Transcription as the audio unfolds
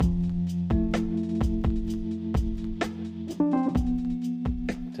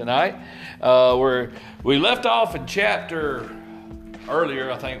tonight. Where we left off in chapter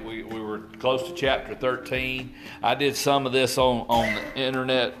earlier. I think we were close to chapter 13. I did some of this on the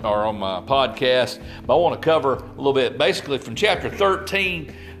internet or on my podcast, but I want to cover a little bit, basically from chapter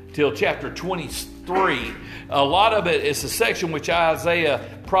 13 till chapter 23. A lot of it is a section which Isaiah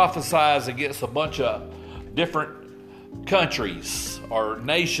prophesies against a bunch of different countries or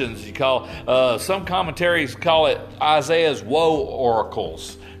nations. You call some commentaries call it Isaiah's woe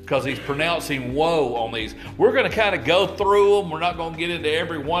oracles, because he's pronouncing woe on these. We're going to kind of go through them. We're not going to get into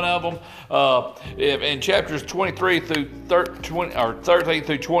every one of them. In chapters 23 through 13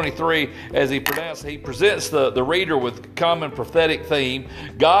 through 23, as he presents the reader with common prophetic theme.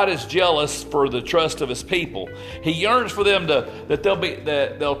 God is jealous for the trust of his people. He yearns for them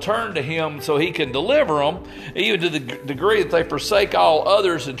that they'll turn to him so he can deliver them, even to the degree that they forsake all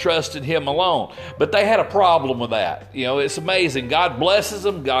others and trust in him alone. But they had a problem with that. You know, it's amazing. God blesses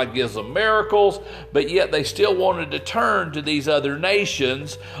them. God gives them miracles, but yet they still wanted to turn to these other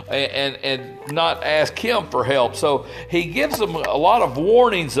nations and not ask him for help. So he gives them a lot of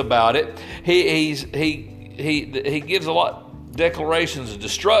warnings about it. He gives a lot of declarations of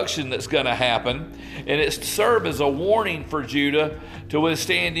destruction that's going to happen, and it's to serve as a warning for Judah to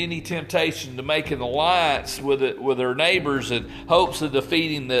withstand any temptation to make an alliance with their neighbors in hopes of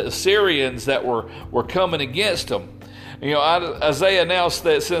defeating the Assyrians that were coming against them. You know, Isaiah announced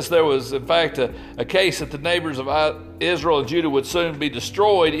that since there was, in fact, a case that the neighbors of Israel and Judah would soon be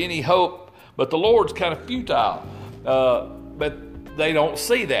destroyed, any hope but the Lord's kind of futile. But they don't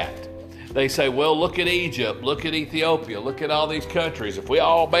see that. They say, well, look at Egypt, look at Ethiopia, look at all these countries. If we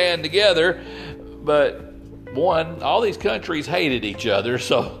all band together, but one, all these countries hated each other,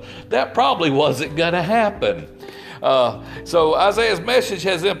 so that probably wasn't going to happen. So Isaiah's message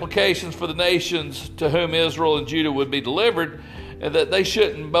has implications for the nations to whom Israel and Judah would be delivered, and that they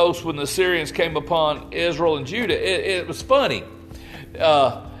shouldn't boast when the Assyrians came upon Israel and Judah. It was funny.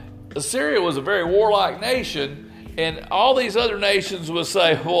 Assyria was a very warlike nation, and all these other nations would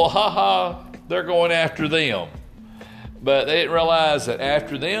say, well, they're going after them. But they didn't realize that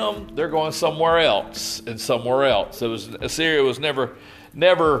after them, they're going somewhere else and somewhere else. Assyria was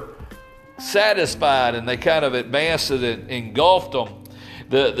never satisfied, and they kind of advanced it and engulfed them.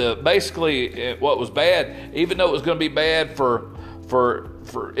 Basically what was bad, even though it was going to be bad for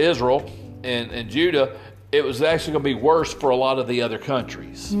Israel and Judah, it was actually going to be worse for a lot of the other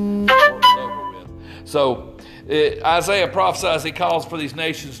countries. So Isaiah prophesies, he calls for these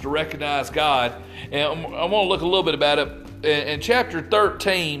nations to recognize God. And I want to look a little bit about it. In chapter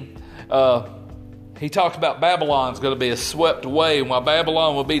 13, he talks about Babylon's going to be swept away, and while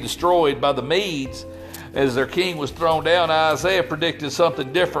Babylon will be destroyed by the Medes as their king was thrown down, Isaiah predicted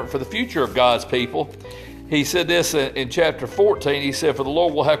something different for the future of God's people. He said this in chapter 14. He said, for the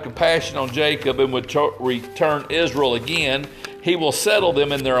Lord will have compassion on Jacob and would return Israel again. He will settle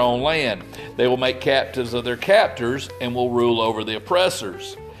them in their own land. They will make captives of their captors and will rule over the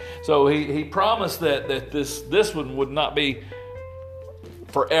oppressors. So he promised that this one would not be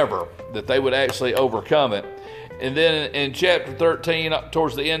forever, that they would actually overcome it. And then in chapter 13,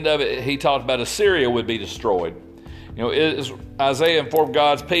 towards the end of it, he talked about Assyria would be destroyed. You know, Isaiah informed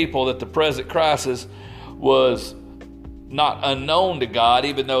God's people that the present crisis was not unknown to God,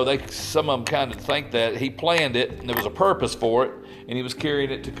 even though some of them kind of think that. He planned it, and there was a purpose for it, and he was carrying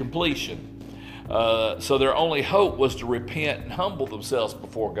it to completion. So their only hope was to repent and humble themselves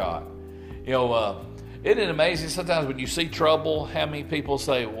before God. You know, isn't it amazing sometimes when you see trouble, how many people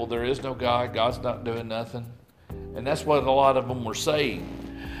say, well, there is no God, God's not doing nothing? And that's what a lot of them were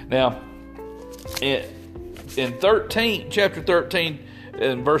saying. Now, in chapter 13,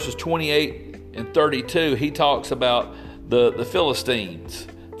 in verses 28 and 32, he talks about the Philistines,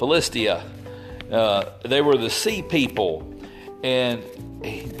 Philistia. They were the sea people, and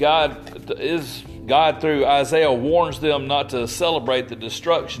God through Isaiah warns them not to celebrate the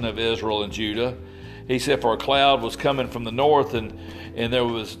destruction of Israel and Judah. He said, for a cloud was coming from the north, and there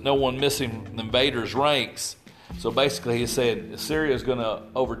was no one missing the invaders' ranks. So basically he said, Assyria is going to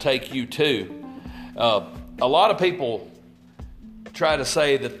overtake you too. A lot of people try to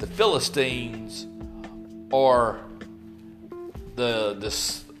say that the Philistines are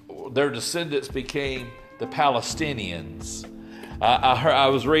their descendants became the Palestinians. I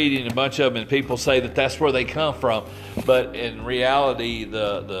was reading a bunch of them, and people say that that's where they come from, but in reality,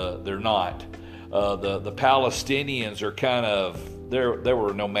 they're not. The Palestinians are kind of they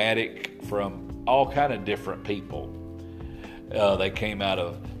were nomadic from all kind of different people, They came out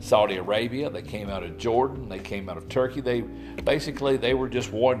of Saudi Arabia. They came out of Jordan. They came out of Turkey. They were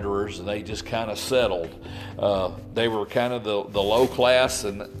just wanderers, and they just kind of settled. They were kind of the low class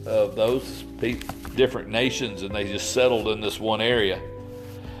and of those different nations, and they just settled in this one area.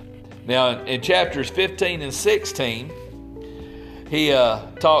 Now, in chapters 15 and 16, he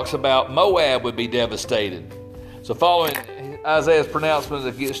talks about Moab would be devastated. So following Isaiah's pronouncement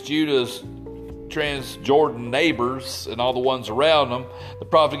against Judah's Transjordan neighbors and all the ones around them, the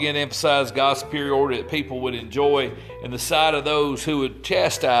prophet again emphasized God's superiority that people would enjoy in the sight of those who would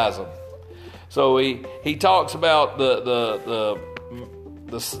chastise them. So he talks about the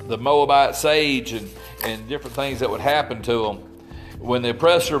Moabite sage and different things that would happen to them. When the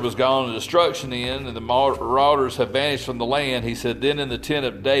oppressor was gone and destruction in, and the marauders have vanished from the land, he said, then in the tent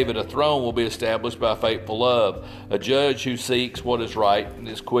of David a throne will be established by faithful love. A judge who seeks what is right and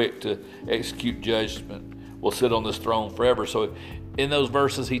is quick to execute judgment will sit on this throne forever. So in those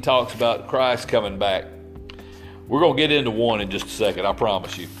verses he talks about Christ coming back. We're going to get into one in just a second, I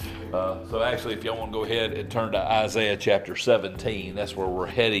promise you. So actually, if y'all want to go ahead and turn to Isaiah chapter 17, that's where we're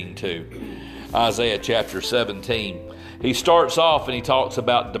heading to. Isaiah chapter 17. He starts off and he talks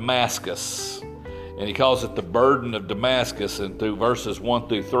about Damascus, and he calls it the burden of Damascus. And through verses 1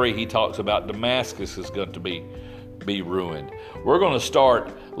 through 3, he talks about Damascus is going to be ruined. We're going to start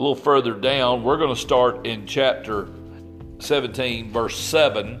a little further down. We're going to start in chapter 17, verse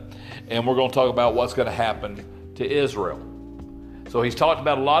 7, and we're going to talk about what's going to happen to Israel. So he's talked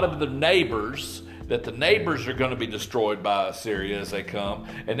about a lot of the neighbors, that the neighbors are going to be destroyed by Assyria as they come.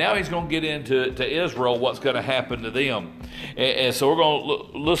 And now he's going to get into Israel, what's going to happen to them. And so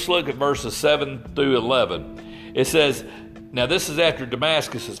let's look at verses 7 through 11. It says, now this is after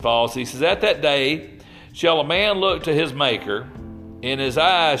Damascus falls. He says, at that day shall a man look to his Maker, and his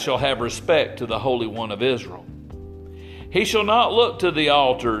eyes shall have respect to the Holy One of Israel. He shall not look to the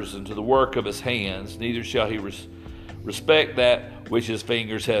altars and to the work of his hands, neither shall he respect that which his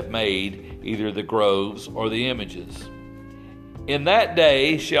fingers have made, either the groves or the images. In that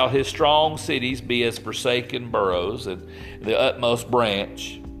day shall his strong cities be as forsaken burrows, and the utmost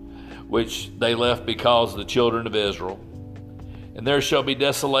branch, which they left because of the children of Israel. And there shall be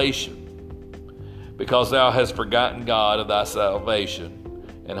desolation, because thou hast forgotten God of thy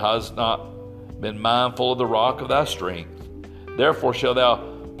salvation, and hast not been mindful of the rock of thy strength. Therefore shalt thou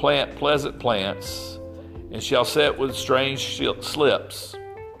plant pleasant plants, and shall set with strange slips.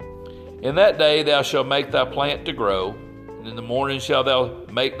 In that day thou shalt make thy plant to grow, and in the morning shalt thou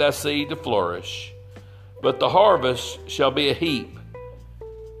make thy seed to flourish. But the harvest shall be a heap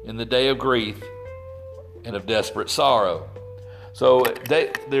in the day of grief and of desperate sorrow. So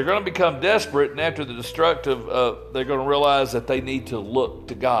they're going to become desperate, and after the destructive, they're going to realize that they need to look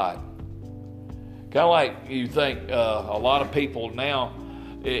to God. Kind of like you think a lot of people now,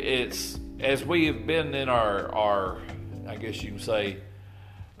 it's as we have been in our I guess you can say,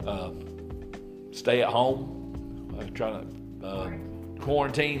 stay at home, trying to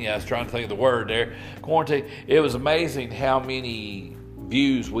quarantine. Yeah, I was trying to think of the word there. Quarantine. It was amazing how many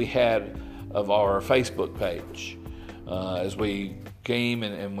views we had of our Facebook page as we came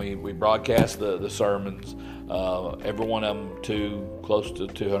and we broadcast the sermons. Every one of them close to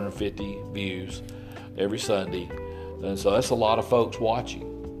 250 views every Sunday, and so that's a lot of folks watching.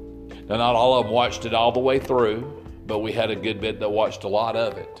 Now, not all of them watched it all the way through, but we had a good bit that watched a lot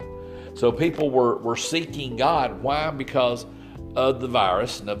of it. So people were seeking God. Why? Because of the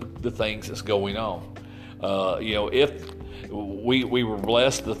virus and of the things that's going on. If we were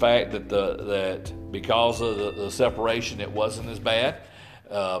blessed the fact that because of the separation, it wasn't as bad.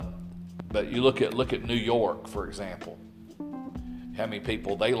 But you look at New York, for example. How many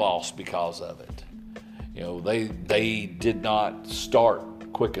people they lost because of it? They did not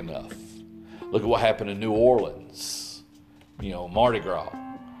start quick enough. Look at what happened in New Orleans. Mardi Gras.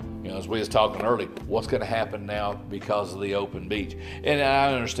 As we was talking earlier, what's going to happen now because of the open beach? And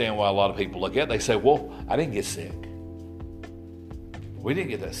I understand why a lot of people look at it. They say, well, I didn't get sick. We didn't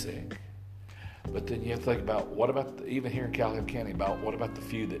get that sick. But then you have to think about, what about, even here in Calhoun County, what about the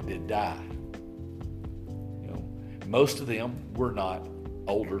few that did die? Most of them were not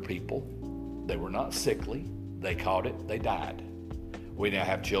older people. They were not sickly. They caught it. They died. We now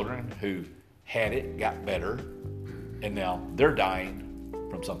have children who had it, got better, and now they're dying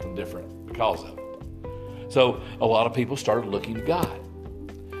from something different because of it. So a lot of people started looking to God.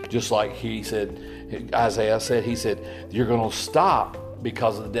 Just like Isaiah said, you're going to stop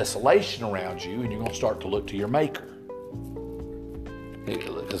because of the desolation around you, and you're going to start to look to your Maker.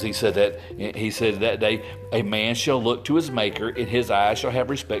 because he said that day, a man shall look to his Maker, and his eyes shall have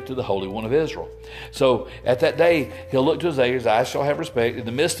respect to the Holy One of Israel. So at that day, he'll look to his Maker, his eyes shall have respect. In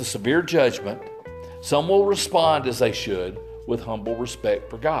the midst of severe judgment, some will respond as they should, with humble respect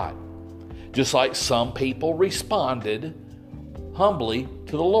for God. Just like some people responded humbly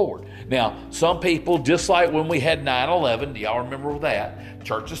to the Lord. Now, some people, just like when we had 9/11, do y'all remember that?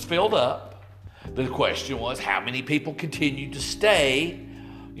 Churches filled up. The question was, how many people continued to stay,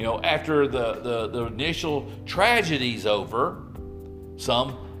 after the initial tragedy's over?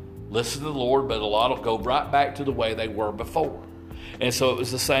 Some listen to the Lord, but a lot will go right back to the way they were before. And so it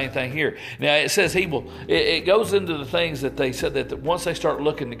was the same thing here. Now it says it goes into the things that they said that once they start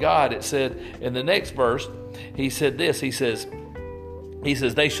looking to God, it said in the next verse, he said this, he says,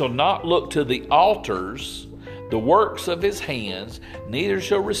 they shall not look to the altars, the works of his hands, neither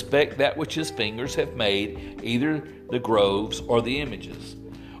shall respect that which his fingers have made, either the groves or the images.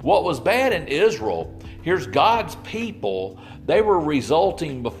 What was bad in Israel, here's God's people, they were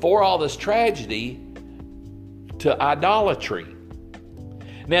resulting before all this tragedy to idolatry.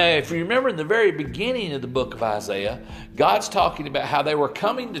 Now, if you remember in the very beginning of the book of Isaiah, God's talking about how they were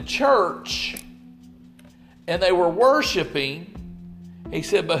coming to church and they were worshiping. He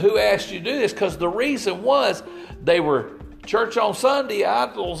said, but who asked you to do this? Because the reason was they were church on Sunday,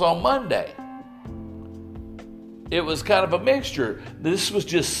 idols on Monday. It was kind of a mixture. This was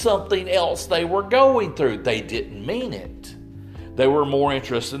just something else they were going through. They didn't mean it. They were more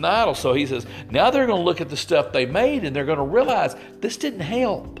interested in the idols. So he says, now they're going to look at the stuff they made and they're going to realize this didn't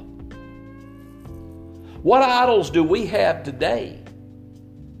help. What idols do we have today?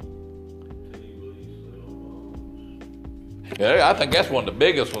 Yeah, I think that's one of the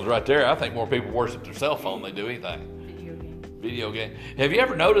biggest ones right there. I think more people worship their cell phone than they do anything. Video game. Have you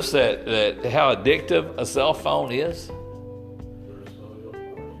ever noticed that how addictive a cell phone is?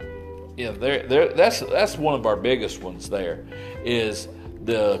 Yeah, that's one of our biggest ones there, is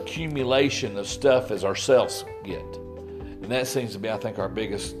the accumulation of stuff as our cells get. And that seems to be, I think, our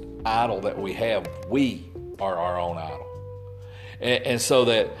biggest idol that we have. We are our own idol. And so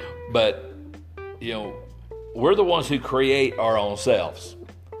we're the ones who create our own selves.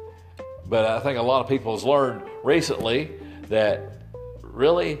 But I think a lot of people has learned recently that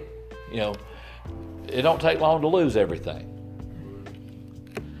really, it don't take long to lose everything.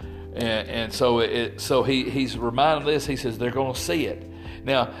 And so he's reminded this. He says they're going to see it.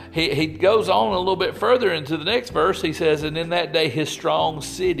 Now he goes on a little bit further into the next verse. He says, and in that day his strong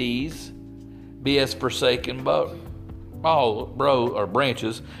cities be as forsaken branches,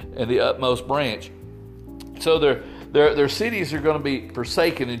 and the utmost branch. So their cities are going to be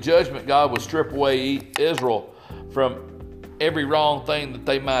forsaken. In judgment, God will strip away Israel from every wrong thing that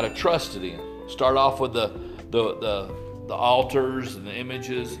they might have trusted in. Start off with the altars and the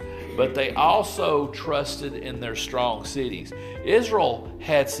images, but they also trusted in their strong cities. Israel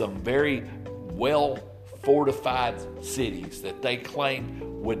had some very well fortified cities that they claimed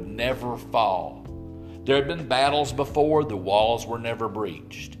would never fall. There had been battles before, the walls were never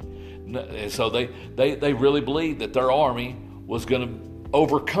breached. And so they really believed that their army was going to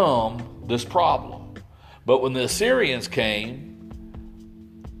overcome this problem. But when the Assyrians came,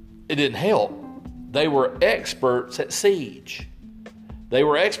 it didn't help. They were experts at siege. They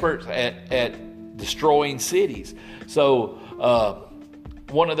were experts at destroying cities. So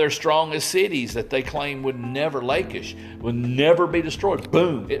one of their strongest cities that they claimed would never, Lachish, would never be destroyed.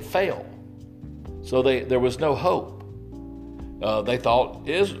 Boom, it fell. So there was no hope. They thought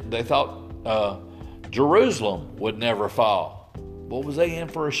Jerusalem would never fall. What was they in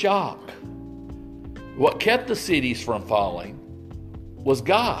for a shock? What kept the cities from falling was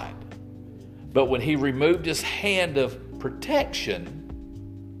God. But when he removed his hand of protection,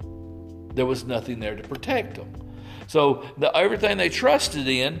 there was nothing there to protect them. So everything they trusted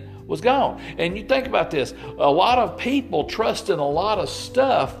in was gone. And you think about this. A lot of people trust in a lot of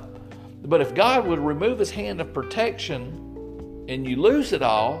stuff, but if God would remove his hand of protection and you lose it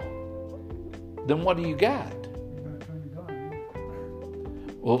all, then what do you got?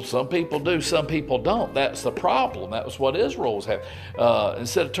 Well, some people do, some people don't. That's the problem. That was what Israel was having.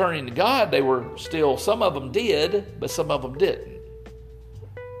 Instead of turning to God, they were still, some of them did, but some of them didn't.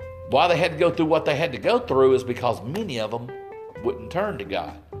 Why they had to go through what they had to go through is because many of them wouldn't turn to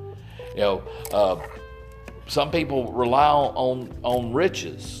God. Some people rely on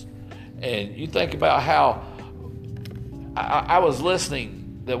riches. And you think about how I was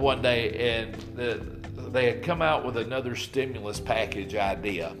listening that one day, and they had come out with another stimulus package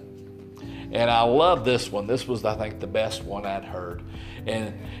idea. And I love this one. This was, I think, the best one I'd heard.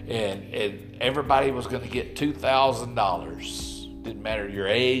 And everybody was going to get $2,000 Didn't matter your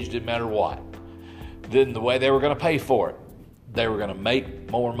age, didn't matter what. Then the way they were going to pay for it, they were going to make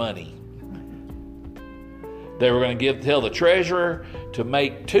more money. They were going to tell the treasurer to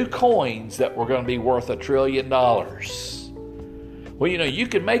make 2 coins that were going to be worth $1 trillion. Well, you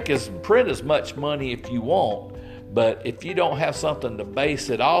can print as much money if you want, but if you don't have something to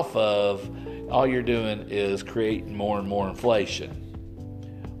base it off of, all you're doing is creating more and more inflation.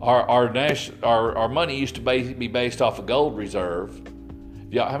 Our money used to be based off a gold reserve.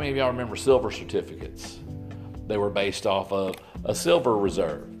 How many of y'all remember silver certificates? They were based off of a silver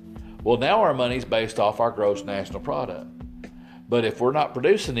reserve. Well, now our money's based off our gross national product. But if we're not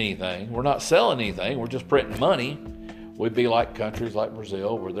producing anything, we're not selling anything, we're just printing money, we'd be like countries like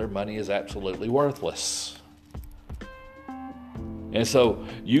Brazil where their money is absolutely worthless. And so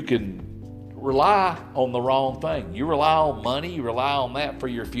you can rely on the wrong thing. You rely on money, you rely on that for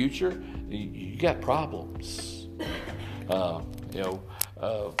your future, you got problems. I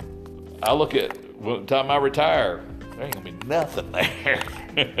look at the time I retire, there ain't gonna be nothing there.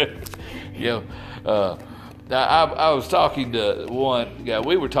 I was talking to one guy.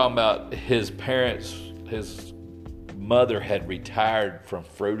 We were talking about his parents. His mother had retired from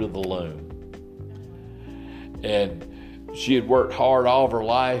Fruit of the Loom, and she had worked hard all of her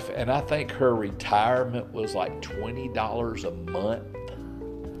life. And I think her retirement was like $20 a month.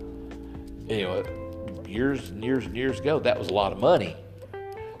 Years and years and years ago, that was a lot of money.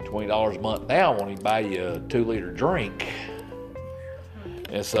 $20 a month now won't even buy you a 2-liter drink.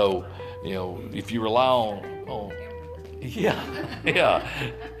 And so, if you rely on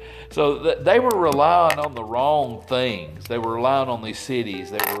So they were relying on the wrong things. They were relying on these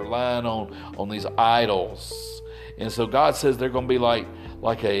cities. They were relying on these idols. And so God says they're going to be like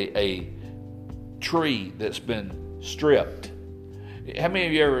a tree that's been stripped. How many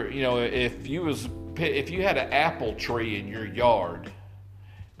of you ever, if you had an apple tree in your yard,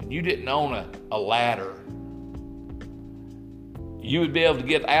 and you didn't own a ladder, you would be able to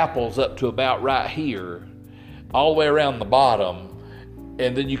get apples up to about right here, all the way around the bottom,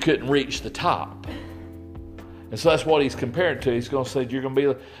 and then you couldn't reach the top. And so that's what he's comparing to. He's going to say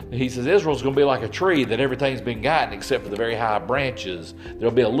he says Israel's going to be like a tree that everything's been gotten except for the very high branches.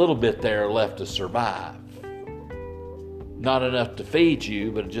 There'll be a little bit there left to survive. Not enough to feed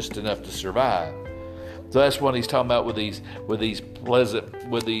you, but just enough to survive. So that's what he's talking about with these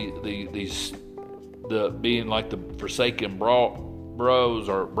being like the forsaken bros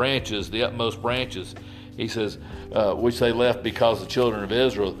or branches, the utmost branches. He says, which they left because the children of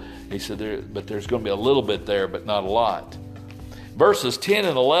Israel. He said, but there's going to be a little bit there, but not a lot. Verses 10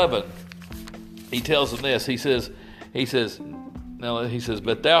 and 11, he tells them this. He says,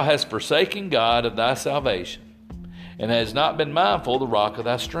 but thou hast forsaken God of thy salvation, and hast not been mindful of the rock of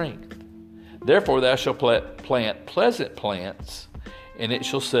thy strength. Therefore thou shalt plant pleasant plants, and it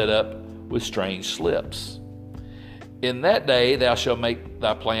shall set up with strange slips. In that day thou shalt make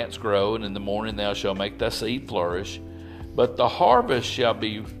thy plants grow, and in the morning thou shalt make thy seed flourish. But the harvest shall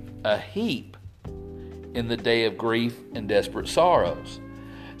be a heap in the day of grief and desperate sorrows.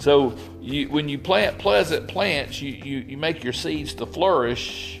 So when you plant pleasant plants, you make your seeds to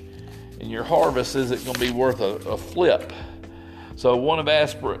flourish, and your harvest isn't going to be worth a flip. So one of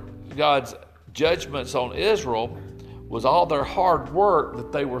God's judgments on Israel was all their hard work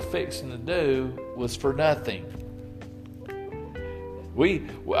that they were fixing to do was for nothing.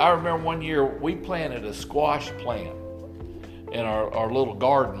 I remember one year we planted a squash plant in our little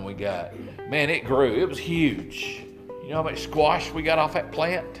garden we got. Man, it grew. It was huge. You know how much squash we got off that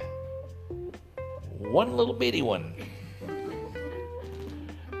plant? One little bitty one.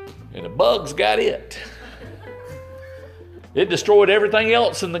 And the bugs got it. It destroyed everything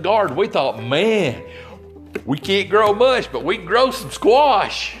else in the garden. We thought, man, we can't grow much, but we can grow some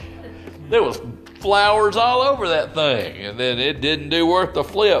squash. There was flowers all over that thing, and then it didn't do worth the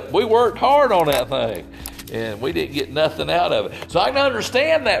flip. We worked hard on that thing, and we didn't get nothing out of it. So I can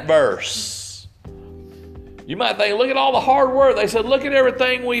understand that verse. You might think, look at all the hard work. They said, look at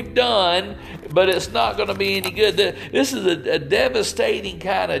everything we've done, but it's not going to be any good. This is a devastating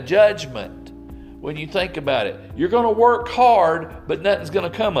kind of judgment when you think about it. You're going to work hard, but nothing's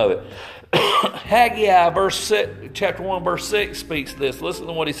going to come of it. Haggai, chapter 1, verse 6 speaks this. Listen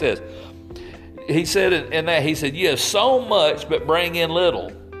to what he says. He said in that, he said, you have sown much, but bring in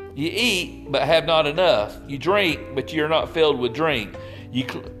little. You eat, but have not enough. You drink, but you are not filled with drink. You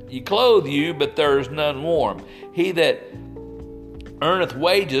clothe you, but there is none warm. He that earneth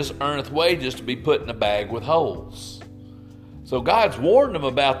wages to be put in a bag with holes. So God's warned them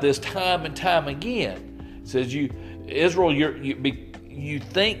about this time and time again. He says, Israel, you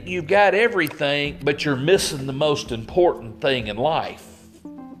think you've got everything, but you're missing the most important thing in life.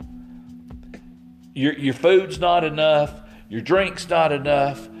 Your food's not enough, your drink's not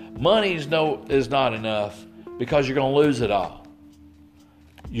enough, money's is not enough, because you're going to lose it all.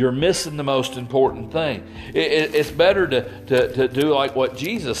 You're missing the most important thing. It's better to do like what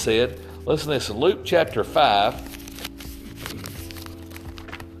Jesus said. Listen to this in Luke chapter 5,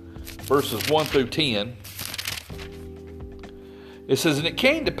 verses 1 through 10. It says, "And it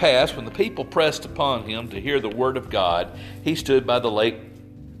came to pass, when the people pressed upon him to hear the word of God, he stood by the lake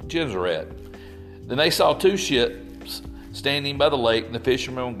Gennesaret. Then they saw two ships standing by the lake, and the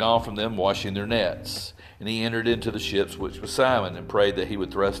fishermen were gone from them, washing their nets. And he entered into the ships, which was Simon, and prayed that he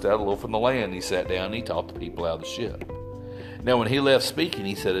would thrust out a little from the land. And he sat down, and he taught the people out of the ship. Now when he left speaking,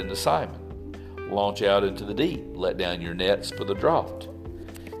 he said unto Simon, Launch out into the deep, let down your nets for the draught.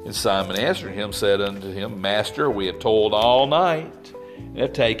 And Simon answering him said unto him, Master, we have toiled all night, and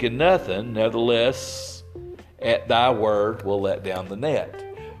have taken nothing. Nevertheless, at thy word we'll let down the net."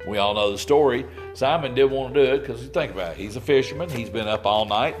 We all know the story. Simon didn't want to do it because, think about it, he's a fisherman. He's been up all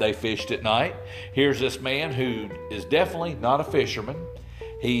night. They fished at night. Here's this man who is definitely not a fisherman.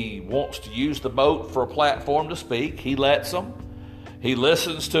 He wants to use the boat for a platform to speak. He lets them. He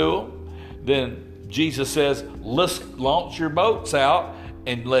listens to them. Then Jesus says, let's launch your boats out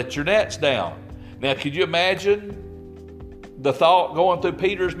and let your nets down. Now, could you imagine the thought going through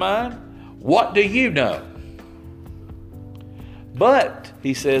Peter's mind? What do you know? But,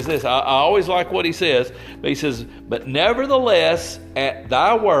 he says this, I always like what he says, but he says, but nevertheless, at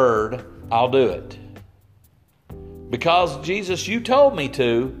thy word, I'll do it. Because, Jesus, you told me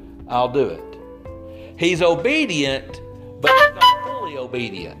to, I'll do it. He's obedient, but he's not fully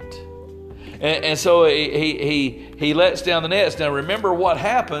obedient. And so he lets down the nets. Now, remember what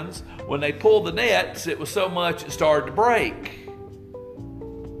happens when they pull the nets, it was so much it started to break.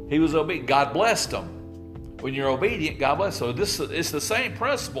 He was obedient. God blessed them. When you're obedient, God bless. So it's the same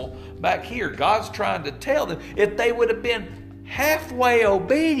principle back here. God's trying to tell them, if they would have been halfway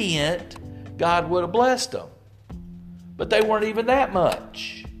obedient, God would have blessed them. But they weren't even that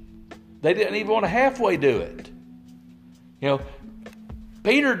much. They didn't even want to halfway do it. You know,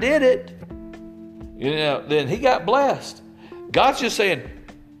 Peter did it. You know, then he got blessed. God's just saying,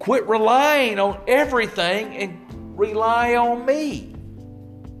 quit relying on everything and rely on me.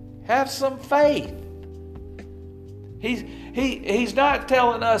 Have some faith. He's not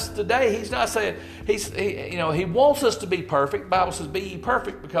telling us today, he's not saying, he wants us to be perfect. The Bible says, be ye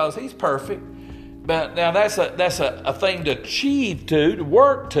perfect, because he's perfect. But now that's a thing to achieve to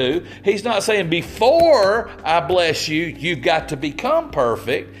work to. He's not saying before I bless you, you've got to become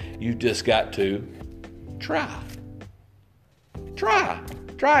perfect. You just got to try.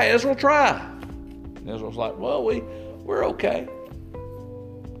 Try, Israel, try. And Israel's like, well, we're okay.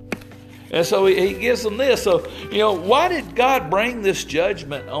 And so he gives them this. So, why did God bring this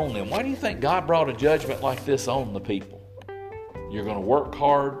judgment on them? Why do you think God brought a judgment like this on the people? You're going to work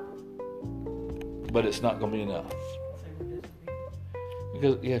hard, but it's not going to be enough.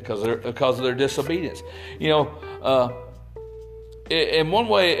 Because of their disobedience. In one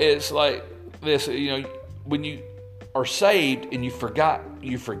way, it's like this. When you are saved and you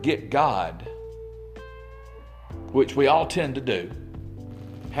forget God, which we all tend to do.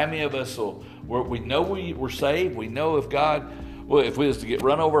 How many of us we know we're saved? We know if we was to get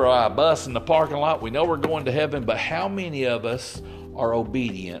run over by a bus in the parking lot, we know we're going to heaven, but how many of us are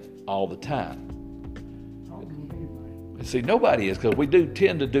obedient all the time? See, nobody is, because we do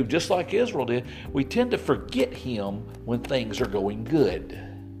tend to do just like Israel did. We tend to forget him when things are going good.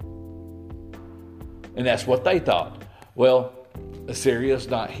 And that's what they thought. Well, Assyria's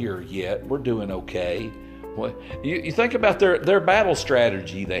not here yet. We're doing okay. Well, you think about their battle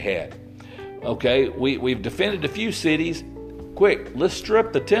strategy they had. Okay, we've defended a few cities. Quick, let's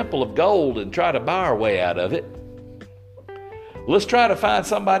strip the temple of gold and try to buy our way out of it. Let's try to find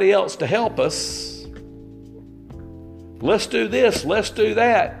somebody else to help us. Let's do this, let's do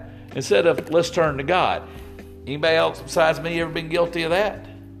that, instead of let's turn to God. Anybody else besides me ever been guilty of that?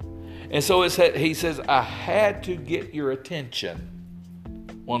 And so he says, I had to get your attention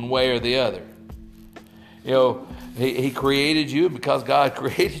one way or the other. He created you, and because God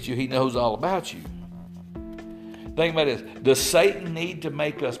created you, he knows all about you. Think about this. Does Satan need to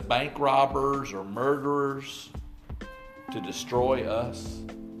make us bank robbers or murderers to destroy us?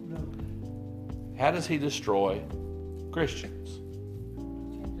 No. How does he destroy Christians?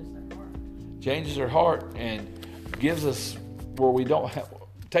 Changes their heart and gives us where we don't have,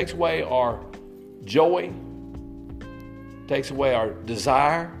 takes away our joy, takes away our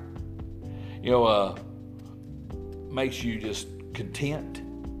desire. Makes you just content.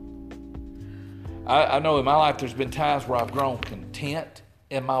 I know in my life there's been times where I've grown content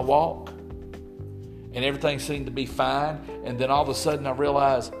in my walk and everything seemed to be fine, and then all of a sudden I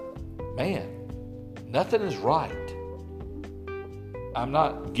realize, man, nothing is right. I'm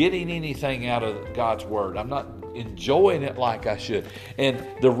not getting anything out of God's Word. I'm not enjoying it like I should. And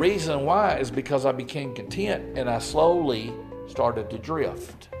the reason why is because I became content and I slowly started to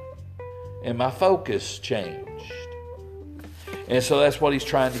drift. And my focus changed. And so that's what he's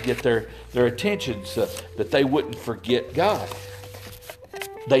trying to get their attention, so that they wouldn't forget God.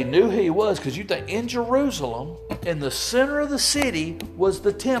 They knew who he was, because you think in Jerusalem, in the center of the city, was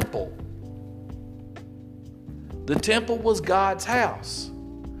the temple. The temple was God's house.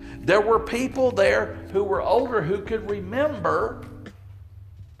 There were people there who were older who could remember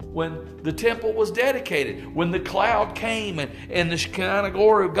when the temple was dedicated, when the cloud came and the Shekinah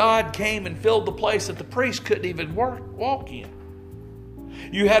glory of God came and filled the place that the priest couldn't even walk in.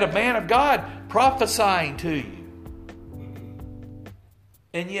 You had a man of God prophesying to you.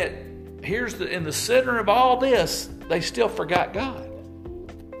 And yet, in the center of all this, they still forgot God.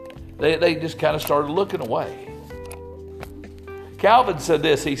 They just kind of started looking away. Calvin said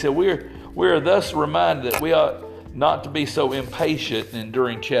this. He said, we are thus reminded that we ought not to be so impatient in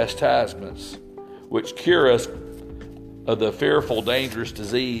enduring chastisements, which cure us of the fearful, dangerous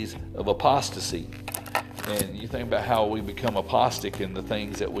disease of apostasy. And you think about how we become apostate in the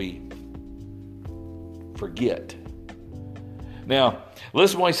things that we forget. Now,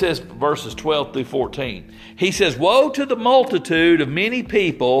 listen to what he says, verses 12 through 14. He says, woe to the multitude of many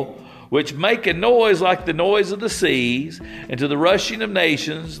people which make a noise like the noise of the seas, and to the rushing of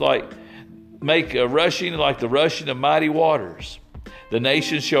nations make a rushing like the rushing of mighty waters. The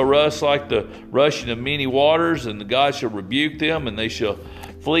nations shall rush like the rushing of many waters, and the God shall rebuke them, and they shall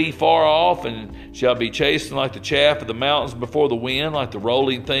flee far off, and shall be chastened like the chaff of the mountains before the wind, like the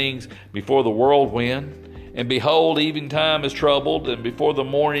rolling things before the whirlwind. And behold, eventime is troubled, and before the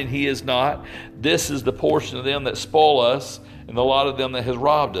morning he is not. This is the portion of them that spoil us, and the lot of them that has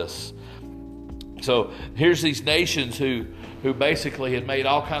robbed us. So here's these nations who basically had made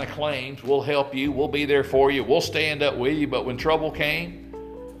all kind of claims. We'll help you. We'll be there for you. We'll stand up with you. But when trouble came,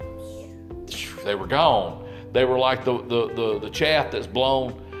 they were gone. They were like the chaff that's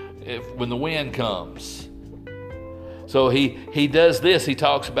blown when the wind comes. So he does this. He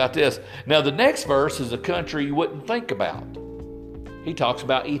talks about this. Now the next verse is a country you wouldn't think about. He talks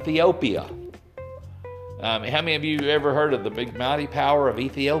about Ethiopia. How many of you ever heard of the big mighty power of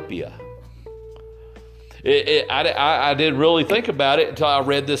Ethiopia? I didn't really think about it until I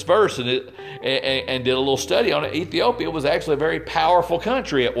read this verse and did a little study on it. Ethiopia was actually a very powerful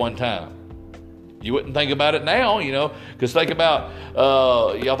country at one time. You wouldn't think about it now, because think about,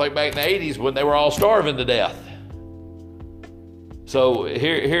 y'all think back in the 80s when they were all starving to death. So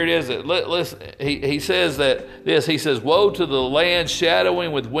here it is. Listen, he says he says, woe to the land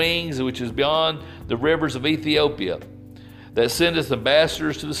shadowing with wings, which is beyond the rivers of Ethiopia, that sendeth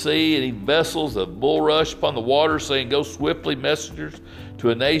ambassadors to the sea, and even vessels of bulrush upon the water, saying, go swiftly, messengers,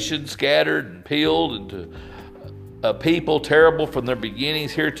 to a nation scattered and peeled, and to a people terrible from their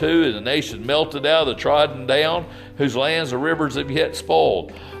beginnings hereto, and the nation melted out, the trodden down, whose lands the rivers have yet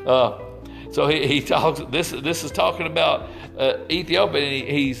spoiled. So he talks. This is talking about Ethiopia, and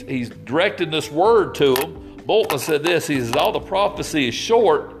he's directing this word to them. Bolton said this. He says, all the prophecy is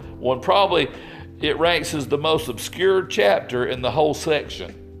short. One probably it ranks as the most obscure chapter in the whole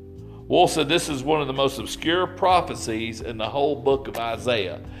section. Wool said this is one of the most obscure prophecies in the whole book of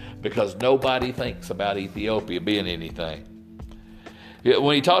Isaiah, because nobody thinks about Ethiopia being anything.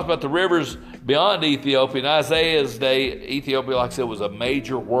 When he talks about the rivers beyond Ethiopia, in Isaiah's day, Ethiopia, like I said, was a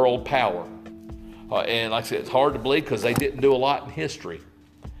major world power. And like I said, it's hard to believe because they didn't do a lot in history.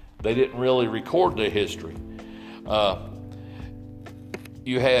 They didn't really record their history.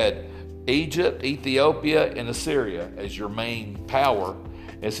 You had Egypt, Ethiopia, and Assyria as your main power.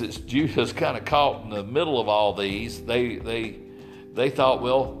 And since Judah's kind of caught in the middle of all these, they thought,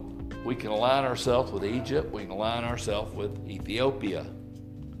 well, we can align ourselves with Egypt, we can align ourselves with Ethiopia,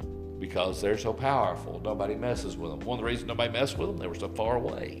 because they're so powerful. Nobody messes with them. One of the reasons nobody messed with them, they were so far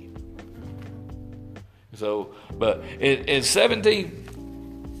away. So, but in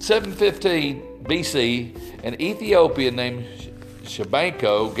 715 BC, an Ethiopian named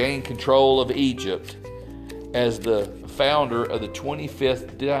Shabanko gained control of Egypt as the founder of the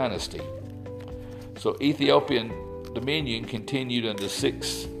 25th dynasty. So Ethiopian dominion continued until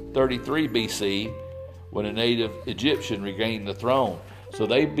 633 BC, when a native Egyptian regained the throne. So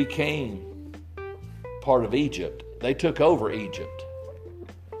they became part of Egypt. They took over Egypt.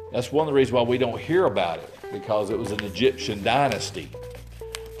 That's one of the reasons why we don't hear about it. because it was an Egyptian dynasty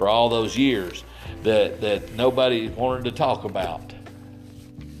for all those years that nobody wanted to talk about.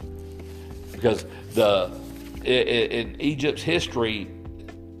 Because in Egypt's history,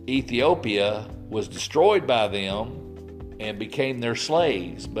 Ethiopia was destroyed by them and became their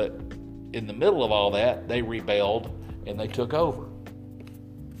slaves. But in the middle of all that, they rebelled and they took over.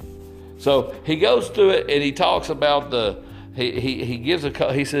 So he goes through it and he talks about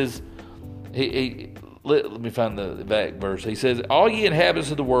let me find the back verse. He says, all ye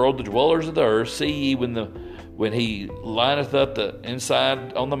inhabitants of the world, the dwellers of the earth, see ye when he lineth up the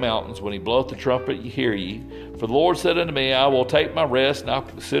inside on the mountains, when he bloweth the trumpet, ye hear ye. For the Lord said unto me, I will take my rest, and I will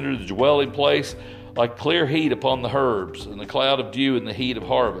consider the dwelling place like clear heat upon the herbs, and the cloud of dew in the heat of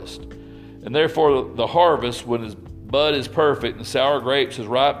harvest. And therefore the harvest, when his bud is perfect, and sour grapes is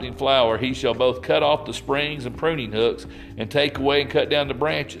ripening flower, he shall both cut off the springs and pruning hooks, and take away and cut down the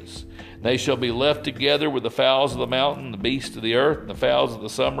branches. And they shall be left together with the fowls of the mountain, and the beasts of the earth, and the fowls of the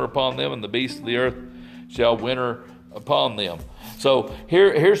summer upon them, and the beasts of the earth shall winter upon them. So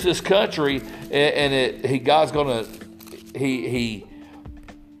here's this country, and God's going to, he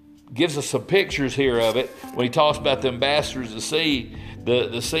gives us some pictures here of it when he talks about the ambassadors of the sea.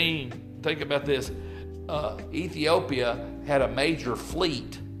 The scene, think about this. Ethiopia had a major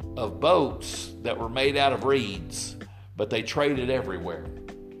fleet of boats that were made out of reeds, but they traded everywhere.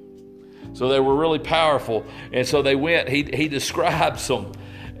 So they were really powerful. And so they went, he describes them,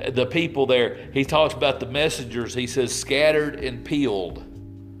 the people there. He talks about the messengers. He says, scattered and peeled.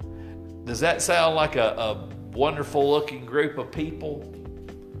 Does that sound like a wonderful looking group of people?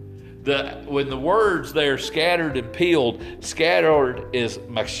 When the words there, scattered and peeled, scattered is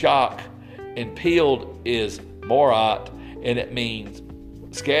mashak, and peeled is morat, and it means,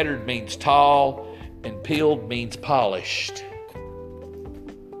 scattered means tall, and peeled means polished.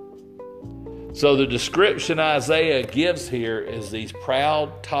 So the description Isaiah gives here is these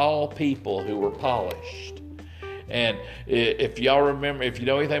proud, tall people who were polished. And if y'all remember, if you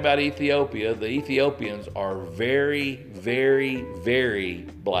know anything about Ethiopia, the Ethiopians are very, very, very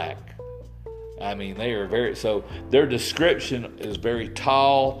black. I mean, they are very, so their description is very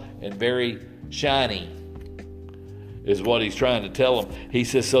tall and very shiny, is what he's trying to tell them. He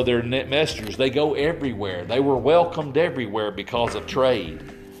says, so they're messengers. They go everywhere. They were welcomed everywhere because of trade.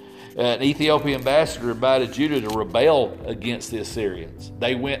 An Ethiopian ambassador invited Judah to rebel against the Assyrians.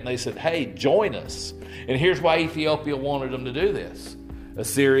 They went and they said, hey, join us. And here's why Ethiopia wanted them to do this.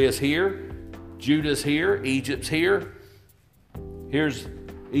 Assyria's here. Judah's here. Egypt's here. Here's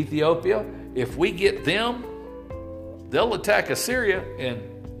Ethiopia. If we get them, they'll attack Assyria,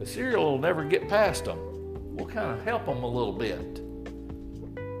 and Assyria will never get past them. We'll kind of help them a little bit.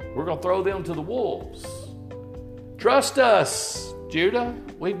 We're going to throw them to the wolves. Trust us, Judah.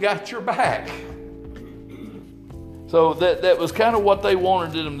 We've got your back. So that was kind of what they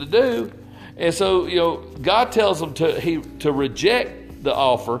wanted them to do. And so, God tells them to reject the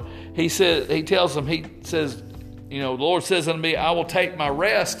offer. He says, the Lord says unto me, I will take my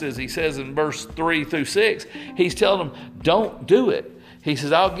rest, as he says in verse 3 through 6. He's telling them, don't do it. He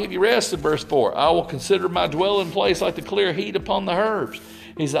says, I'll give you rest in verse 4. I will consider my dwelling place like the clear heat upon the herbs.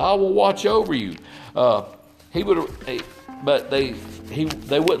 He said, I will watch over you. But they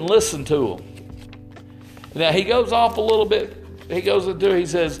wouldn't listen to him. Now he goes off a little bit. He goes into, he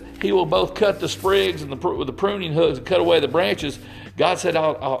says, he will both cut the sprigs and with the pruning hooks and cut away the branches. God said,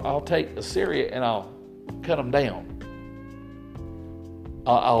 I'll take Assyria and I'll cut them down.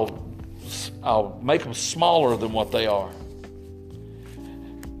 I'll make them smaller than what they are.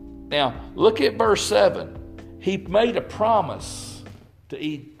 Now, look at verse 7. He made a promise to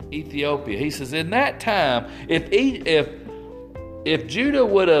Ethiopia. He says, in that time, if Judah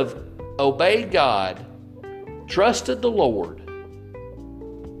would have obeyed God, trusted the Lord,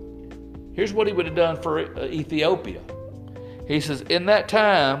 here's what he would have done for Ethiopia. He says, in that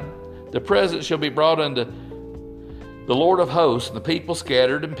time, the present shall be brought unto the Lord of hosts, and the people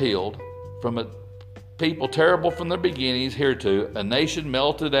scattered and peeled, from a people terrible from their beginnings hereto, a nation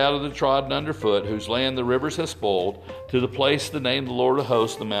melted out of the trodden underfoot, whose land the rivers have spoiled, to the place of the name of the Lord of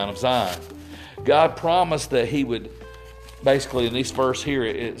hosts, the Mount of Zion. God promised that he would, basically in this verse here,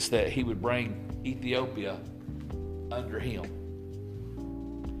 it's that he would bring Ethiopia under him.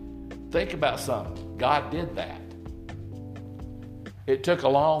 Think about something. God did that. It took a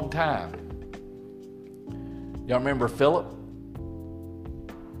long time. Y'all remember Philip?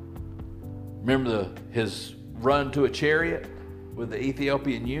 Remember his run to a chariot with the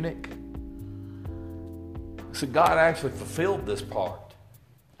Ethiopian eunuch? So God actually fulfilled this part.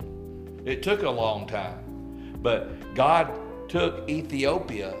 It took a long time. But God took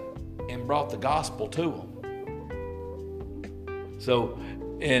Ethiopia and brought the gospel to them. So,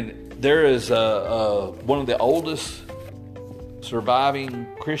 and there is one of the oldest surviving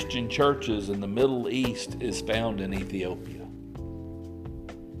Christian churches in the Middle East is found in Ethiopia.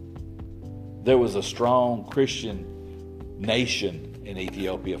 There was a strong Christian nation in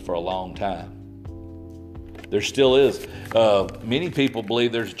Ethiopia for a long time. There still is. Many people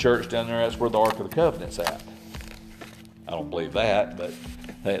believe there's a church down there. That's where the Ark of the Covenant's at. I don't believe that, but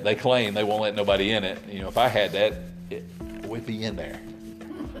they claim they won't let nobody in it. You know, if I had that, we'd be in there.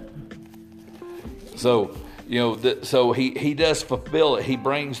 So, you know, so he does fulfill it. He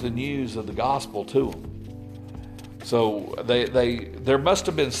brings the news of the gospel to them. So there must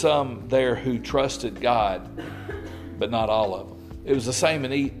have been some there who trusted God, but not all of them. It was the same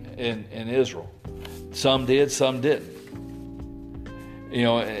in Israel. Some did, some didn't. You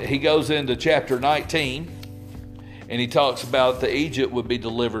know, he goes into chapter 19, and he talks about that Egypt would be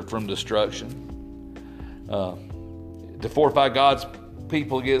delivered from destruction. To fortify God's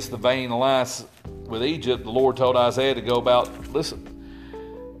people against the vain alliance with Egypt, the Lord told Isaiah to go about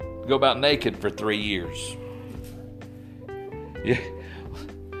naked for 3 years. Yeah.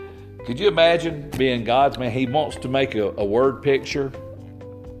 Could you imagine being God's man? He wants to make a word picture.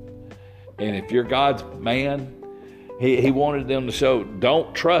 And if you're God's man, he wanted them to show,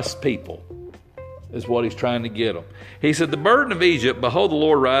 don't trust people, is what he's trying to get them. He said, the burden of Egypt, behold, the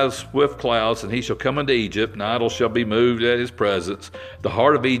Lord rises with clouds, and he shall come into Egypt, and idols shall be moved at his presence. The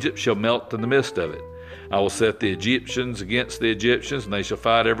heart of Egypt shall melt in the midst of it. I will set the Egyptians against the Egyptians, and they shall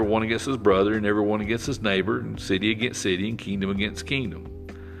fight every one against his brother, and every one against his neighbor, and city against city, and kingdom against kingdom.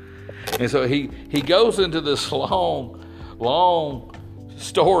 And so he goes into this long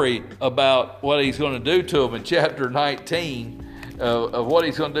story about what he's going to do to them in chapter 19 of what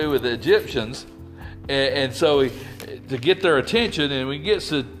he's going to do with the Egyptians. And so to get their attention, and when he gets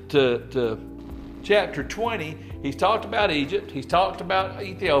to chapter 20, he's talked about Egypt, he's talked about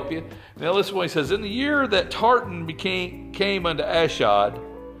Ethiopia. Now listen to what he says. In the year that Tartan came unto Ashdod,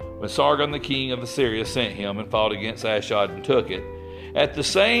 when Sargon the king of Assyria sent him and fought against Ashdod and took it, at the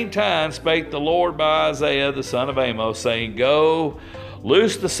same time spake the Lord by Isaiah the son of Amos, saying, Go,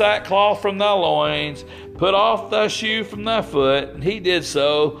 loose the sackcloth from thy loins, put off thy shoe from thy foot. And he did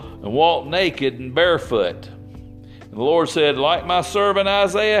so, and walked naked and barefoot. And the Lord said, Like my servant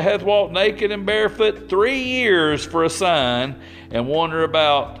Isaiah hath walked naked and barefoot 3 years for a sign, and wonder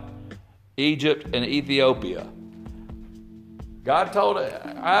about Egypt and Ethiopia. God told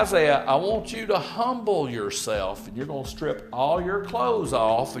Isaiah, I want you to humble yourself, and you're going to strip all your clothes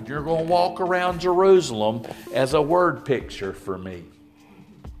off, and you're going to walk around Jerusalem as a word picture for me.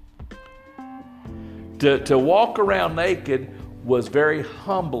 To walk around naked was very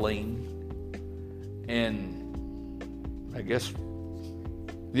humbling and, I guess,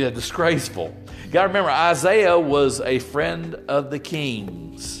 disgraceful. You got to remember, Isaiah was a friend of the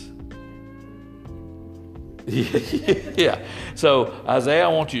king's. Yeah. So, Isaiah, I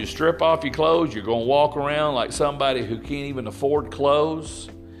want you to strip off your clothes. You're going to walk around like somebody who can't even afford clothes.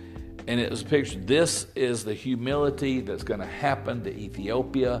 And it was a picture. This is the humility that's going to happen to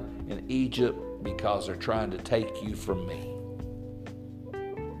Ethiopia and Egypt because they're trying to take you from me.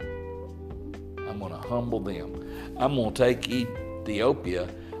 I'm going to humble them. I'm going to take Ethiopia.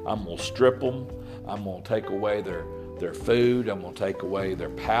 I'm going to strip them. I'm going to take away their food. I'm going to take away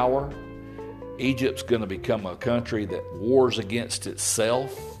their power. Egypt's going to become a country that wars against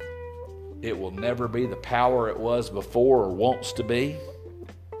itself. It will never be the power it was before or wants to be.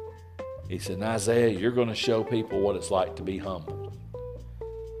 He said, Isaiah, you're going to show people what it's like to be humbled,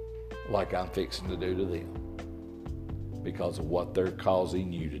 like I'm fixing to do to them because of what they're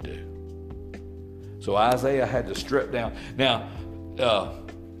causing you to do. So Isaiah had to strip down. Now,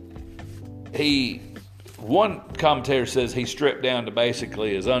 one commentator says he stripped down to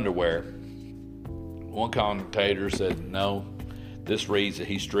basically his underwear. One commentator said, no, this reads that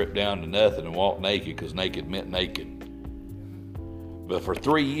he stripped down to nothing and walked naked because naked meant naked. But for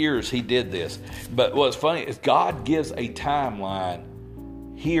 3 years he did this. But what's funny is God gives a timeline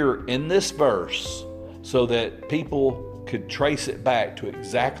here in this verse so that people could trace it back to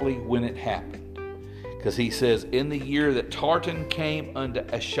exactly when it happened. Because he says, in the year that Tartan came unto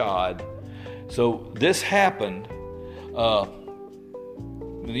Ashdod. So this happened...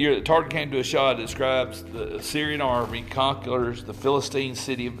 the year that Tartan came to Ashdod describes the Assyrian army conquers the Philistine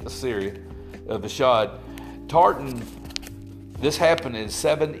city of Ashdod. Tartan, this happened in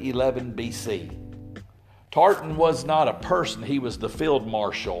 711 BC. Tartan was not a person, he was the field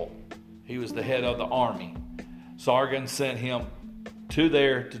marshal. He was the head of the army. Sargon sent him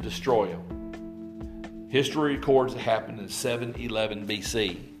there to destroy him. History records it happened in 711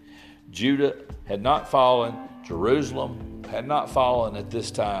 BC. Judah had not fallen, Jerusalem had not fallen at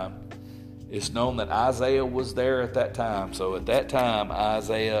this time. It's known that Isaiah was there at that time. So at that time,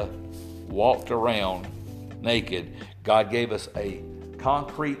 Isaiah walked around naked. God gave us a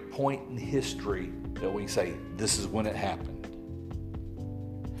concrete point in history that we say, this is when it happened.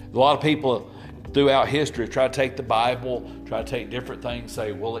 A lot of people throughout history try to take the Bible, try to take different things,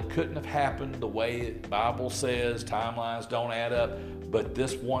 say, well, it couldn't have happened the way the Bible says, timelines don't add up. But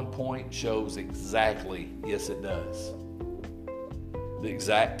this one point shows exactly, yes, it does. The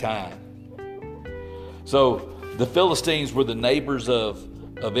exact time. So the Philistines were the neighbors of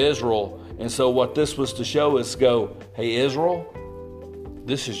Israel. And so what this was to show is go, hey, Israel,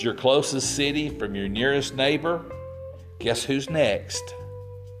 this is your closest city from your nearest neighbor. Guess who's next?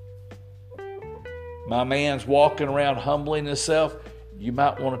 My man's walking around humbling himself. You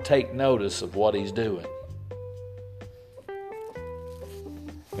might want to take notice of what he's doing.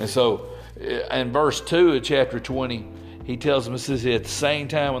 And so in verse 2 of chapter 20, he tells them, it says, at the same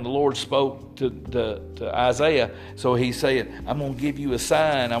time when the Lord spoke to Isaiah, so he's saying, I'm going to give you a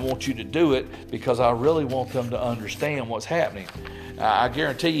sign. I want you to do it because I really want them to understand what's happening. I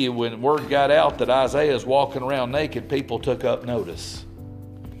guarantee you when word got out that Isaiah is walking around naked, people took up notice.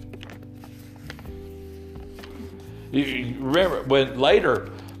 You remember when later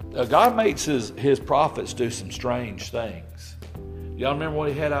God makes his prophets do some strange things. Y'all remember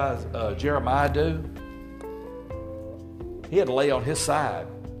what he had Jeremiah do? He had to lay on his side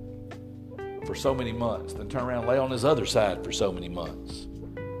for so many months, then turn around and lay on his other side for so many months.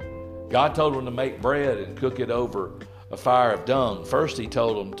 God told him to make bread and cook it over a fire of dung. First he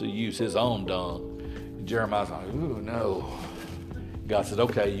told him to use his own dung. And Jeremiah's like, ooh, no. God said,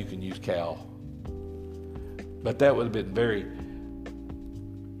 okay, you can use cow. But that would have been very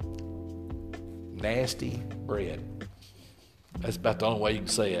nasty bread. That's about the only way you can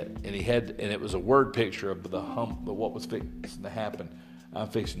say it. And it was a word picture of what was fixing to happen. I'm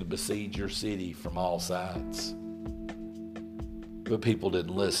fixing to besiege your city from all sides. But people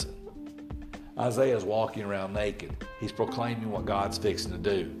didn't listen. Isaiah's walking around naked. He's proclaiming what God's fixing to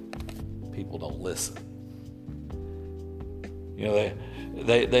do. People don't listen. You know,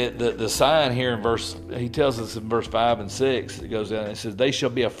 the sign here in he tells us in verse 5 and 6, it goes down and it says, they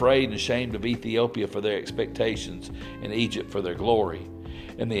shall be afraid and ashamed of Ethiopia for their expectations, and Egypt for their glory.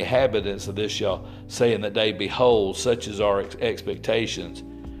 And the inhabitants of this shall say in that day, behold, such is our expectations.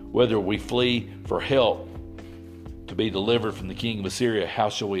 Whether we flee for help to be delivered from the king of Assyria, how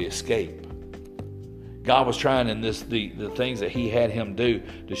shall we escape? God was trying in this the things that he had him do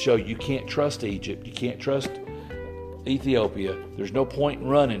to show you can't trust Egypt, you can't trust Ethiopia. There's no point in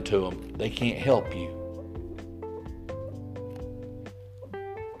running to them. They can't help you.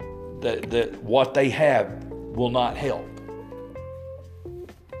 That what they have will not help.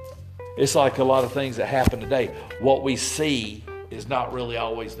 It's like a lot of things that happen today. What we see is not really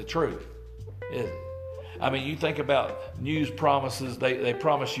always the truth, is it? I mean, you think about news promises. They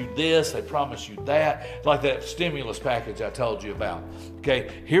promise you this, they promise you that. Like that stimulus package I told you about.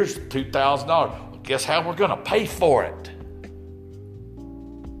 Okay, here's $2,000. Well, guess how we're going to pay for it?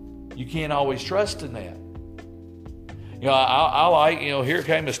 You can't always trust in that. You know, I like, here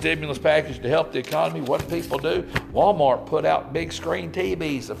came a stimulus package to help the economy. What did people do? Walmart put out big screen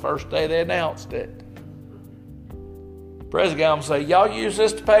TVs the first day they announced it. President got them say, y'all use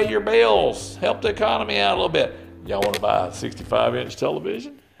this to pay your bills. Help the economy out a little bit. Y'all want to buy a 65-inch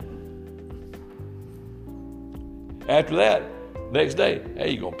television? After that, next day,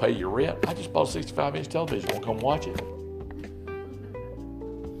 hey, you going to pay your rent? I just bought a 65-inch television. Want to come watch it?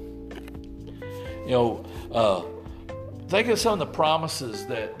 Think of some of the promises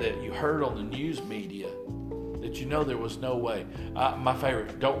that you heard on the news media that there was no way. My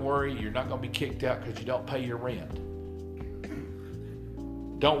favorite, don't worry, you're not going to be kicked out because you don't pay your rent.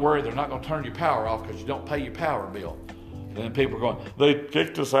 Don't worry, they're not going to turn your power off because you don't pay your power bill. And then people are going, they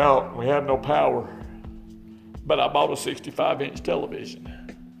kicked us out and we had no power. But I bought a 65-inch television.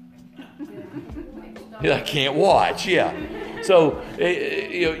 I can't watch, yeah. So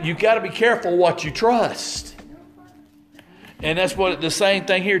you got to be careful what you trust. And that's what the same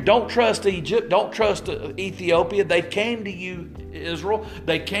thing here. Don't trust Egypt. Don't trust Ethiopia. They came to you, Israel.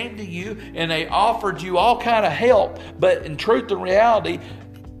 They came to you and they offered you all kind of help. But in truth and reality,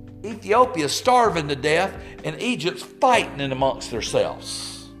 Ethiopia is starving to death and Egypt's fighting in amongst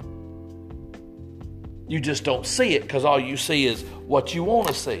themselves. You just don't see it because all you see is what you want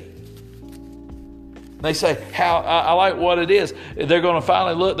to see. They say, I like what it is. They're going to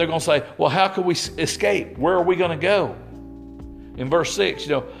finally look. They're going to say, well, how can we escape? Where are we going to go? In verse 6,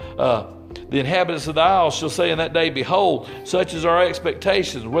 The inhabitants of the isles shall say in that day, behold, such is our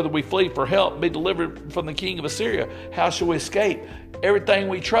expectations. Whether we flee for help and be delivered from the king of Assyria, how shall we escape? Everything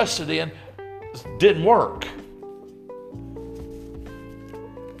we trusted in didn't work.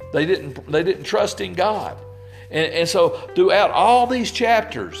 They didn't trust in God. And so throughout all these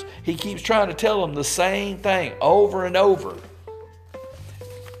chapters, he keeps trying to tell them the same thing over and over.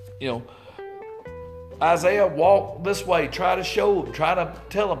 Isaiah walked this way, try to show them, try to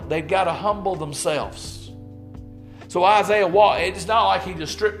tell them they've got to humble themselves. So Isaiah walked. It's not like he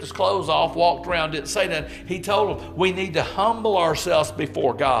just stripped his clothes off, walked around, didn't say that. He told them we need to humble ourselves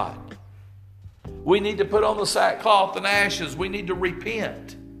before God. We need to put on the sackcloth and ashes. We need to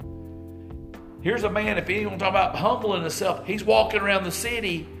repent. Here's a man, if anyone talk about humbling himself, he's walking around the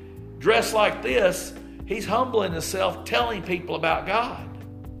city dressed like this. He's humbling himself, telling people about God.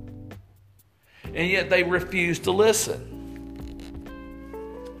 And yet they refuse to listen.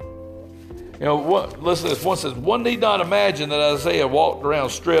 Listen to this. One says, one need not imagine that Isaiah walked around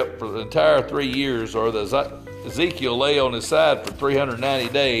stripped for the entire 3 years, or that Ezekiel lay on his side for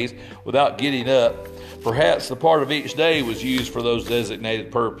 390 days without getting up. Perhaps the part of each day was used for those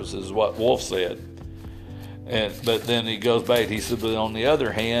designated purposes, is what Wolf said. But then he goes back, he said, but on the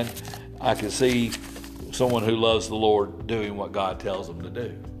other hand, I can see someone who loves the Lord doing what God tells them to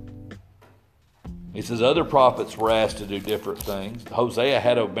do. He says other prophets were asked to do different things. Hosea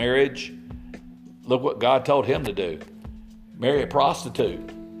had a marriage. Look what God told him to do. Marry a prostitute.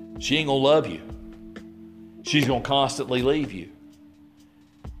 She ain't going to love you. She's going to constantly leave you.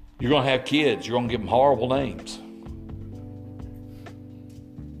 You're going to have kids. You're going to give them horrible names.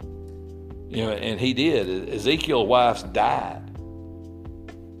 And he did. Ezekiel's wife died.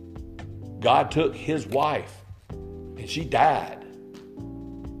 God took his wife, and she died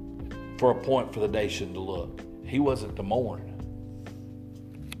for a point for the nation to look. He wasn't to mourn.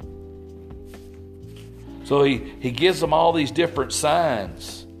 So he gives them all these different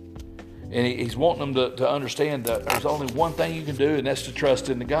signs. And he's wanting them to understand that there's only one thing you can do, and that's to trust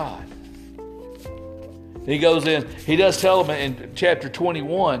in the God. He goes in, he does tell them in chapter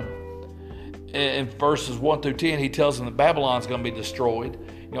 21, in verses 1 through 10, he tells them that Babylon's going to be destroyed.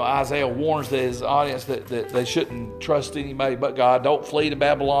 Isaiah warns his audience that they shouldn't trust anybody but God. Don't flee to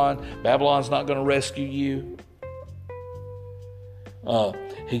Babylon. Babylon's not going to rescue you.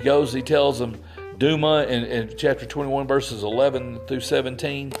 He tells them, Duma in chapter 21, verses 11 through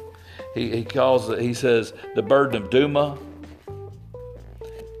 17. He says, the burden of Duma.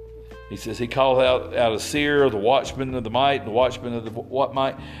 He says he calls out of Seir, the watchman of the might, the watchman of the what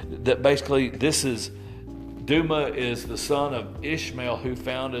might. That basically Duma is the son of Ishmael, who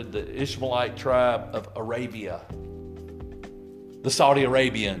founded the Ishmaelite tribe of Arabia. The Saudi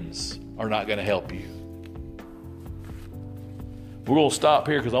Arabians are not going to help you. We're going to stop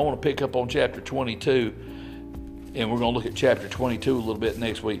here because I want to pick up on chapter 22, and we're going to look at chapter 22 a little bit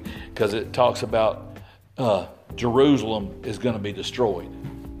next week, because it talks about Jerusalem is going to be destroyed.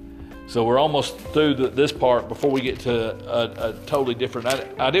 So we're almost through this part before we get to a totally different.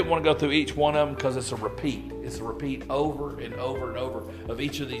 I didn't want to go through each one of them because it's a repeat. It's a repeat over and over and over of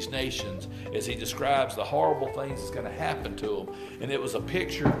each of these nations as he describes the horrible things that's going to happen to them. And it was a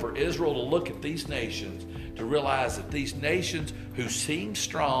picture for Israel to look at these nations, to realize that these nations who seemed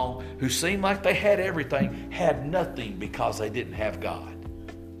strong, who seemed like they had everything, had nothing because they didn't have God.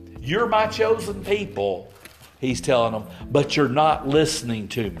 You're my chosen people, he's telling them, but you're not listening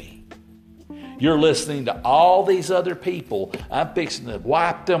to me. You're listening to all these other people. I'm fixing to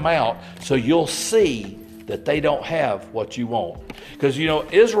wipe them out so you'll see that they don't have what you want. Because,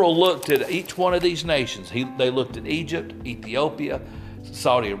 Israel looked at each one of these nations. They looked at Egypt, Ethiopia,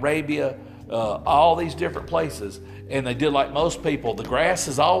 Saudi Arabia, all these different places. And they did like most people. The grass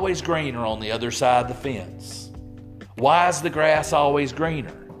is always greener on the other side of the fence. Why is the grass always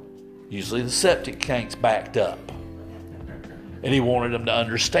greener? Usually the septic tank's backed up. And he wanted them to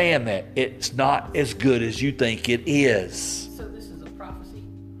understand that it's not as good as you think it is. So this is a prophecy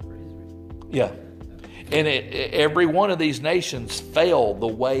for Israel? Yeah. And every one of these nations failed the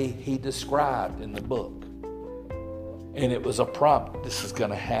way he described in the book. And it was a prompt. This is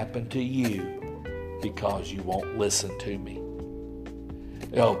going to happen to you because you won't listen to me.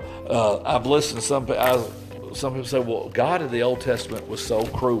 I've listened to some people say, well, God of the Old Testament was so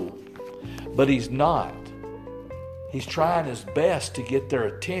cruel. But he's not. He's trying his best to get their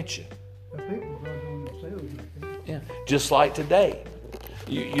attention. Yeah, just like today.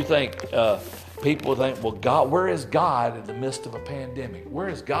 You think, people think, well, God, where is God in the midst of a pandemic? Where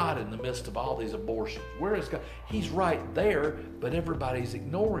is God in the midst of all these abortions? Where is God? He's right there, but everybody's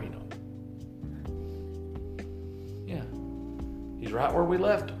ignoring him. Yeah. He's right where we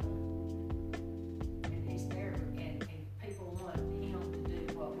left him.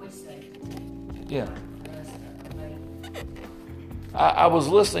 Yeah. for us to obey. I was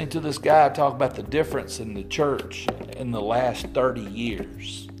listening to this guy talk about the difference in the church in the last 30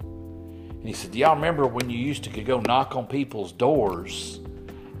 years. And he said, do y'all remember when you used to go knock on people's doors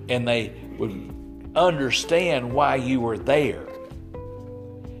and they would understand why you were there?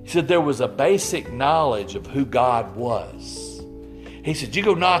 He said there was a basic knowledge of who God was. He said, you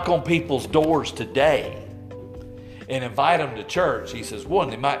go knock on people's doors today and invite them to church. He says, one,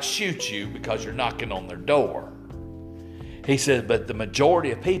 they might shoot you because you're knocking on their door. He says, but the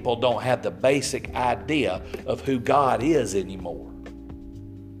majority of people don't have the basic idea of who God is anymore.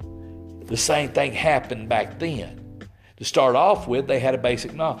 The same thing happened back then. To start off with, they had a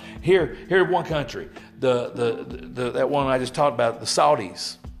basic knowledge. Here in one country, that one I just talked about, the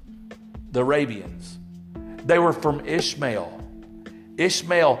Saudis, the Arabians, they were from Ishmael.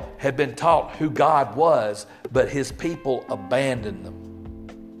 Ishmael had been taught who God was, but his people abandoned them.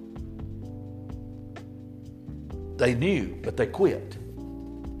 They knew, but they quit.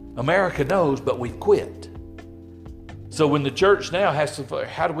 America knows, but we've quit. So when the church now has to,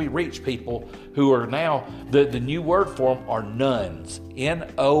 how do we reach people who are now, the new word for them are nuns.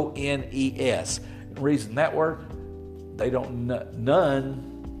 N-O-N-E-S. The reason that word, they know none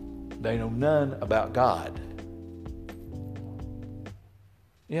about God.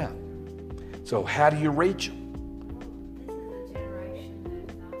 Yeah. So how do you reach them? This is a generation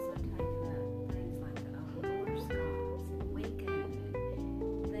that is also taking up things like the Norse gods and Wiccan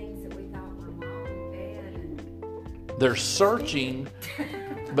and things that we thought were wrong in bed. And They're searching,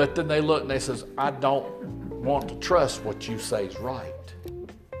 but then they look and they says, I don't want to trust what you say is right.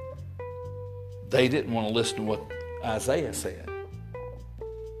 They didn't want to listen to what Isaiah said.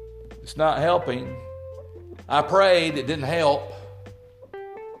 It's not helping. I prayed, it didn't help.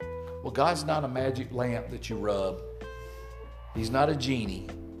 Well, God's not a magic lamp that you rub. He's not a genie.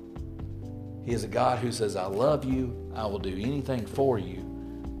 He is a God who says, I love you. I will do anything for you,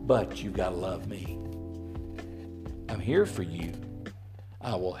 but you've got to love me. I'm here for you.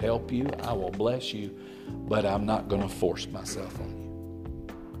 I will help you. I will bless you, but I'm not going to force myself on you.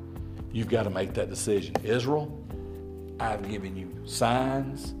 You've got to make that decision. Israel, I've given you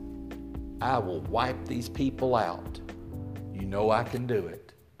signs. I will wipe these people out. You know I can do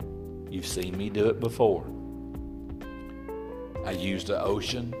it. You've seen me do it before. I used the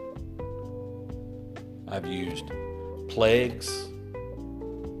ocean. I've used plagues.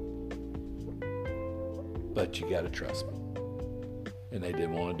 But you got to trust me. And they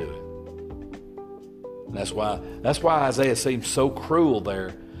didn't want to do it. And that's why Isaiah seems so cruel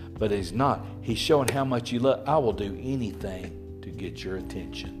there, but he's not. He's showing how much you love. I will do anything to get your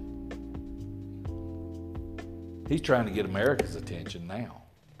attention. He's trying to get America's attention now.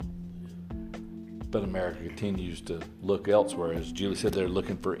 But America continues to look elsewhere. As Julie said, they're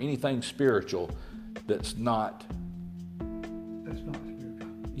looking for anything spiritual that's not spiritual.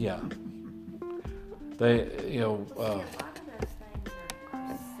 Yeah. They, See, a lot of those things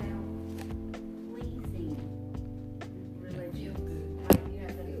are self-pleasing religion. Like you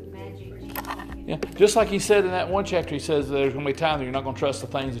have the magic genie. Yeah, just like he said in that one chapter, he says there's going to be a time that you're not going to trust the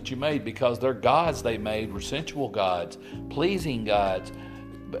things that you made because their gods they made were sensual gods, pleasing gods.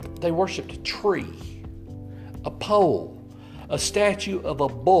 But they worshipped a tree, a pole, a statue of a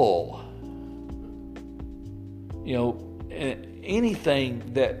bull. You know, anything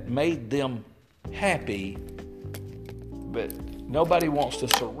that made them happy, but nobody wants to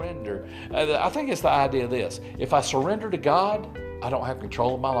surrender. I think it's the idea of this. If I surrender to God, I don't have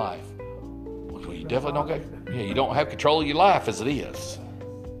control of my life. Well, you definitely don't get, you don't have control of your life as it is.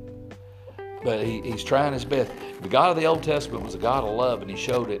 But he's trying his best. The God of the Old Testament was a God of love, and he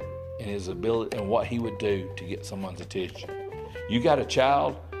showed it in his ability and what he would do to get someone's attention. You got a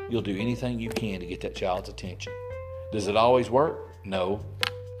child, you'll do anything you can to get that child's attention. Does it always work? No.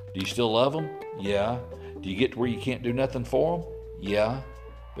 Do you still love them? Yeah. Do you get to where you can't do nothing for them? Yeah.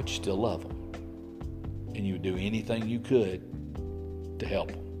 But you still love them. And you would do anything you could to help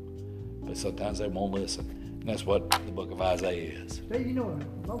them. But sometimes they won't listen. And that's what the book of Isaiah is. See, you know,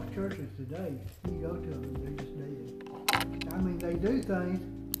 most churches today, you go to them, they're just dead. I mean, they do things,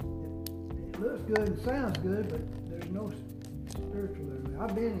 it looks good and sounds good, but there's no spiritual there.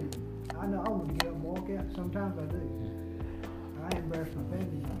 I've been in, I know I want to get up and walk out, sometimes I do. I embarrass my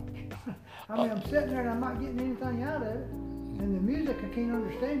family. I mean, I'm sitting there and I'm not getting anything out of it, and the music, I can't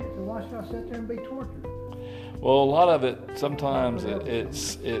understand it, so why should I sit there and be tortured? Well, a lot of it, sometimes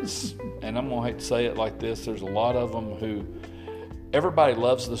it's, and I'm going to hate to say it like this, there's a lot of them who, everybody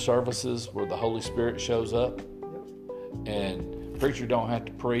loves the services where the Holy Spirit shows up. Yep. And preacher don't have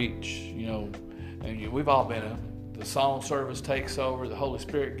to preach, you know, and we've all been the song service takes over, the Holy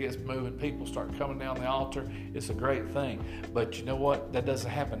Spirit gets moving, people start coming down the altar. It's a great thing. But you know what? That doesn't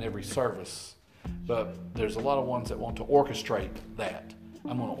happen every service. But there's a lot of ones that want to orchestrate that.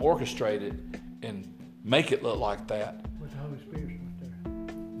 I'm going to orchestrate it and make it look like that. With the Holy Spirit's not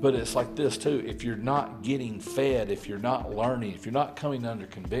there. But it's like this too. If you're not getting fed, if you're not learning, if you're not coming under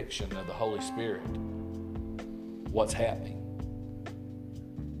conviction of the Holy Spirit, what's happening?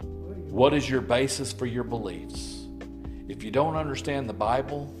 What is your basis for your beliefs? If you don't understand the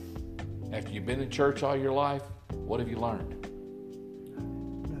Bible, after you've been in church all your life, what have you learned?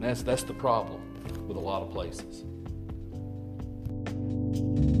 And that's the problem with a lot of places.